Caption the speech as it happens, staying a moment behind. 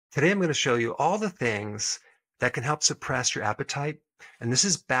Today I'm going to show you all the things that can help suppress your appetite, and this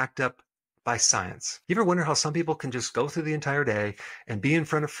is backed up by science. You ever wonder how some people can just go through the entire day and be in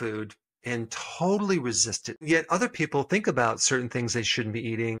front of food and totally resist it, yet other people think about certain things they shouldn't be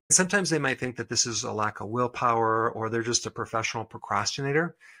eating. Sometimes they might think that this is a lack of willpower or they're just a professional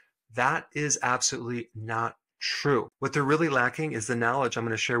procrastinator. That is absolutely not true. What they're really lacking is the knowledge I'm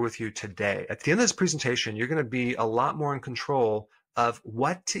going to share with you today. At the end of this presentation, you're going to be a lot more in control of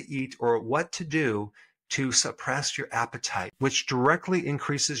what to eat or what to do to suppress your appetite, which directly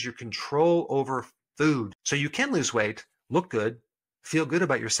increases your control over food. So you can lose weight, look good, feel good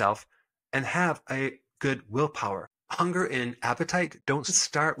about yourself, and have a good willpower. Hunger and appetite don't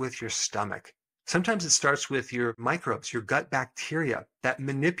start with your stomach. Sometimes it starts with your microbes, your gut bacteria that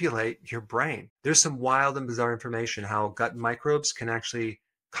manipulate your brain. There's some wild and bizarre information how gut microbes can actually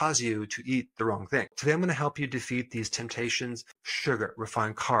cause you to eat the wrong thing. Today, I'm going to help you defeat these temptations: sugar,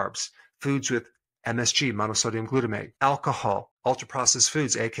 refined carbs, foods with MSG, monosodium glutamate, alcohol, ultra-processed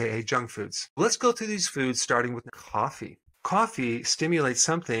foods, aka junk foods. Let's go through these foods starting with coffee. Coffee stimulates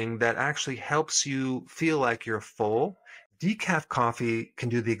something that actually helps you feel like you're full. Decaf coffee can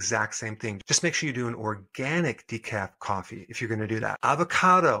do the exact same thing. Just make sure you do an organic decaf coffee if you're going to do that.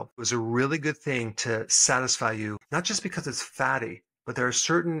 Avocado is a really good thing to satisfy you, not just because it's fatty, but there are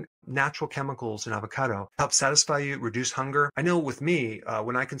certain natural chemicals in avocado help satisfy you, reduce hunger. I know with me,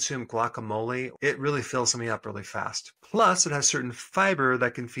 when I consume guacamole, it really fills me up really fast. Plus, it has certain fiber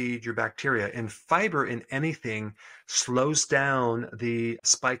that can feed your bacteria. And fiber in anything slows down the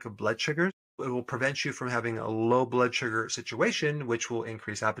spike of blood sugars. It will prevent you from having a low blood sugar situation, which will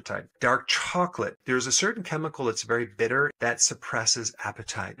increase appetite. Dark chocolate. There's a certain chemical that's very bitter that suppresses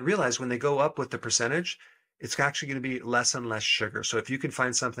appetite. Realize when they go up with the percentage, it's actually going to be less and less sugar. So if you can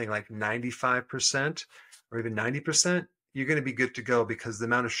find something like 95% or even 90%, you're going to be good to go because the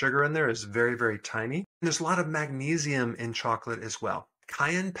amount of sugar in there is very, very tiny. And there's a lot of magnesium in chocolate as well.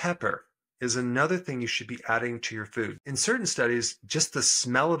 Cayenne pepper is another thing you should be adding to your food. In certain studies, just the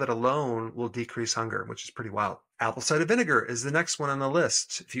smell of it alone will decrease hunger, which is pretty wild. Apple cider vinegar is the next one on the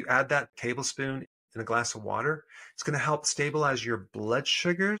list. If you add that tablespoon in a glass of water, it's going to help stabilize your blood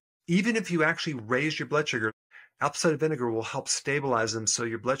sugar. Even if you actually raise your blood sugar, apple cider vinegar will help stabilize them so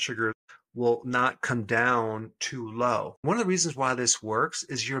your blood sugar will not come down too low. One of the reasons why this works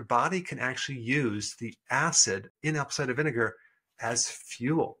is your body can actually use the acid in apple cider vinegar as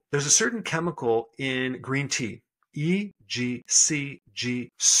fuel. There's a certain chemical in green tea, EGCG,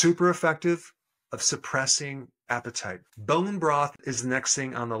 super effective of suppressing appetite. Bone broth is the next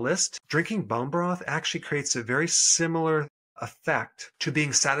thing on the list. Drinking bone broth actually creates a very similar effect to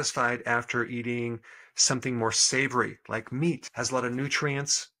being satisfied after eating something more savory like meat. Has a lot of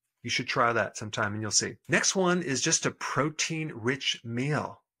nutrients. You should try that sometime and you'll see. Next one is just a protein-rich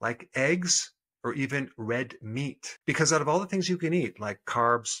meal like eggs or even red meat. Because out of all the things you can eat, like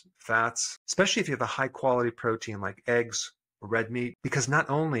carbs, fats, especially if you have a high quality protein like eggs or red meat, because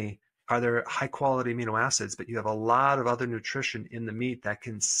not only are there high quality amino acids, but you have a lot of other nutrition in the meat that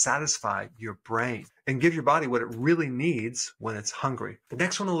can satisfy your brain and give your body what it really needs when it's hungry. The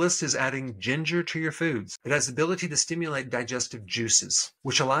next one on the list is adding ginger to your foods. It has the ability to stimulate digestive juices,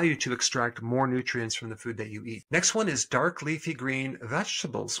 which allow you to extract more nutrients from the food that you eat. Next one is dark leafy green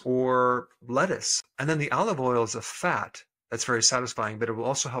vegetables or lettuce. And then the olive oil is a fat that's very satisfying, but it will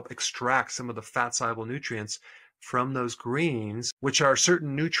also help extract some of the fat-soluble nutrients from those greens, which are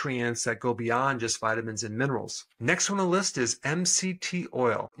certain nutrients that go beyond just vitamins and minerals. Next one on the list is MCT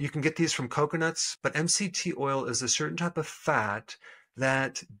oil. You can get these from coconuts, but MCT oil is a certain type of fat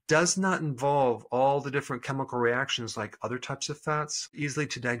that does not involve all the different chemical reactions like other types of fats, easily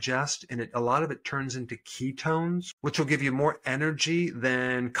to digest, and a lot of it turns into ketones, which will give you more energy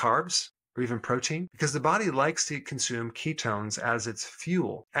than carbs or even protein, because the body likes to consume ketones as its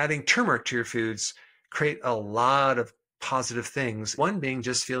fuel. Adding turmeric to your foods create a lot of positive things, one being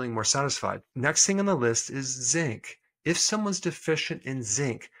just feeling more satisfied. Next thing on the list is zinc. If someone's deficient in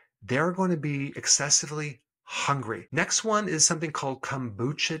zinc, they're going to be excessively hungry. Next one is something called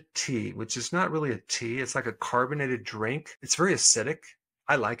kombucha tea, which is not really a tea. It's like a carbonated drink. It's very acidic.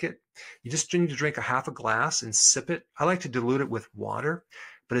 I like it. You just need to drink a half a glass and sip it. I like to dilute it with water.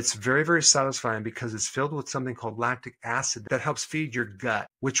 But it's very, very satisfying because it's filled with something called lactic acid that helps feed your gut,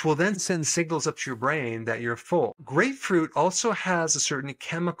 which will then send signals up to your brain that you're full. Grapefruit also has a certain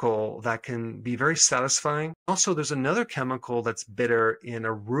chemical that can be very satisfying. Also, there's another chemical that's bitter in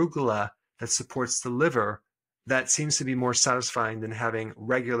arugula that supports the liver that seems to be more satisfying than having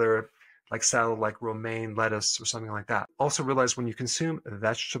regular like salad like romaine lettuce or something like that. Also realize when you consume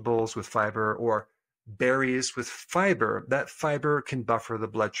vegetables with fiber or berries with fiber. That fiber can buffer the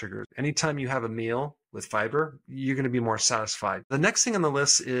blood sugar. Anytime you have a meal with fiber, you're going to be more satisfied. The next thing on the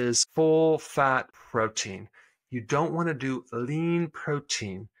list is full fat protein. You don't want to do lean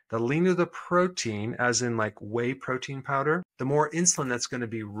protein. The leaner the protein, as in like whey protein powder, the more insulin that's going to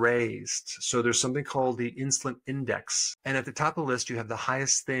be raised. So there's something called the insulin index. And at the top of the list, you have the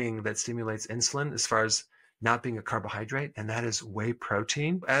highest thing that stimulates insulin as far as not being a carbohydrate, and that is whey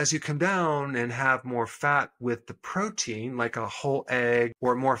protein. As you come down and have more fat with the protein, like a whole egg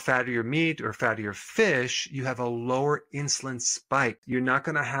or more fattier meat or fattier fish, you have a lower insulin spike. You're not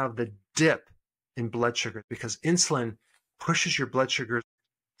going to have the dip in blood sugar because insulin pushes your blood sugar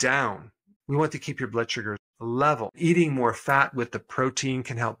down. We want to keep your blood sugar level. Eating more fat with the protein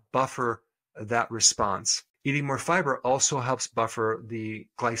can help buffer that response. Eating more fiber also helps buffer the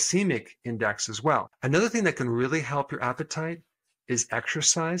glycemic index as well. Another thing that can really help your appetite is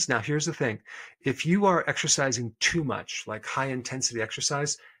exercise. Now, here's the thing. If you are exercising too much, like high intensity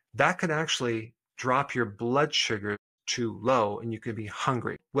exercise, that could actually drop your blood sugar too low and you could be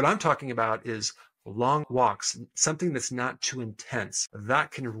hungry. What I'm talking about is long walks, something that's not too intense. That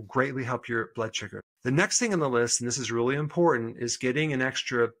can greatly help your blood sugar. The next thing on the list, and this is really important, is getting an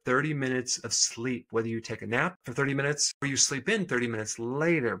extra 30 minutes of sleep, whether you take a nap for 30 minutes or you sleep in 30 minutes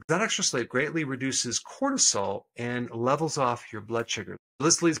later. That extra sleep greatly reduces cortisol and levels off your blood sugar.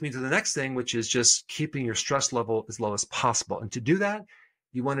 This leads me to the next thing, which is just keeping your stress level as low as possible. And to do that,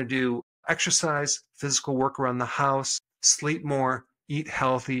 you want to do exercise, physical work around the house, sleep more, eat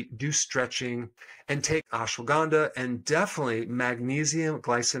healthy, do stretching, and take ashwagandha and definitely magnesium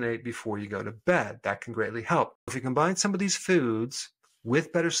glycinate before you go to bed. That can greatly help. If you combine some of these foods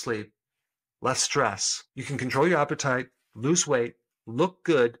with better sleep, less stress, you can control your appetite, lose weight, look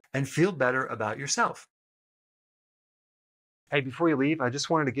good, and feel better about yourself. Hey, before you leave, I just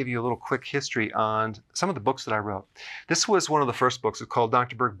wanted to give you a little quick history on some of the books that I wrote. This was one of the first books. It's called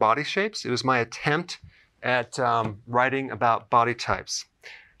Dr. Berg Body Shapes. It was my attempt at writing about body types.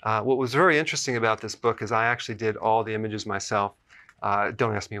 What was very interesting about this book is I actually did all the images myself.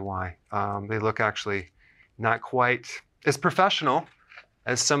 Don't ask me why. They look actually not quite as professional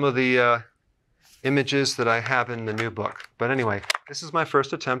as some of the images that I have in the new book. But anyway, this is my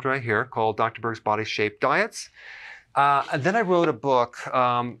first attempt right here called Dr. Berg's Body Shape Diets. And then I wrote a book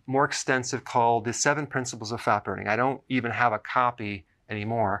more extensive called The 7 Principles of Fat Burning. I don't even have a copy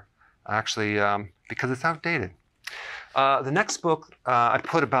anymore, actually, because it's outdated. The next book, I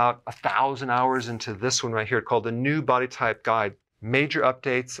put about 1,000 hours into this one right here called The New Body Type Guide. Major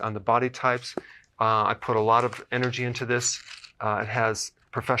updates on the body types. I put a lot of energy into this. It has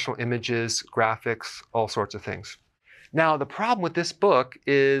professional images, graphics, all sorts of things. Now, the problem with this book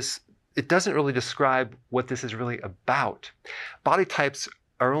is it doesn't really describe what this is really about. Body types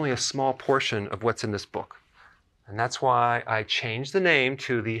are only a small portion of what's in this book. And that's why I changed the name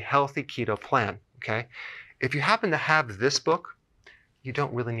to the Healthy Keto Plan, okay? If you happen to have this book, you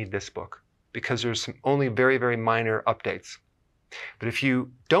don't really need this book because there's only very, very minor updates. But if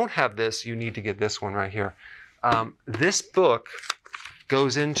you don't have this, you need to get this one right here. This book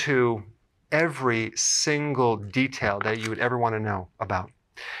goes into every single detail that you would ever want to know about.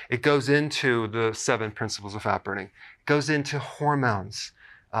 It goes into the 7 principles of fat burning. It goes into hormones,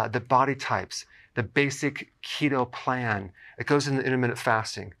 the body types, the basic keto plan. It goes into intermittent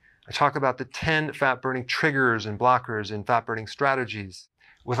fasting. I talk about the 10 fat-burning triggers and blockers and fat-burning strategies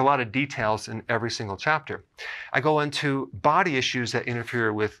with a lot of details in every single chapter. I go into body issues that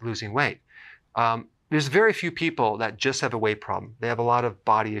interfere with losing weight. There's very few people that just have a weight problem. They have a lot of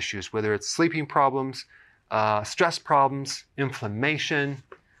body issues, whether it's sleeping problems, stress problems, inflammation,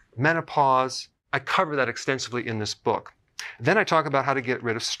 menopause. I cover that extensively in this book. Then I talk about how to get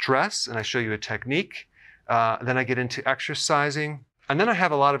rid of stress, and I show you a technique. Then I get into exercising. And then I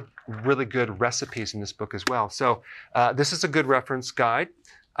have a lot of really good recipes in this book as well. So this is a good reference guide.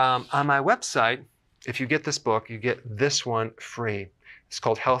 On my website, if you get this book, you get this one free. It's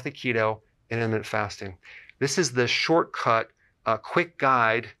called Healthy Keto and Intermittent Fasting. This is the shortcut, quick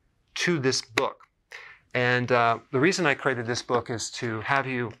guide to this book. And the reason I created this book is to have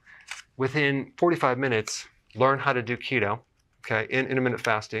you, within 45 minutes, learn how to do keto, okay, in intermittent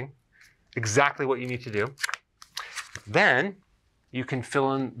fasting, exactly what you need to do. Then you can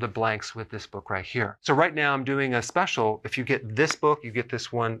fill in the blanks with this book right here. So right now I'm doing a special. If you get this book, you get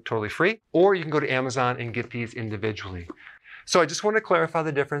this one totally free, or you can go to Amazon and get these individually. So I just want to clarify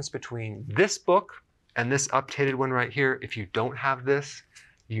the difference between this book and this updated one right here. If you don't have this,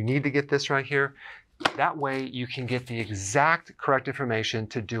 you need to get this right here. That way you can get the exact correct information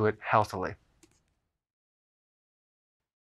to do it healthily.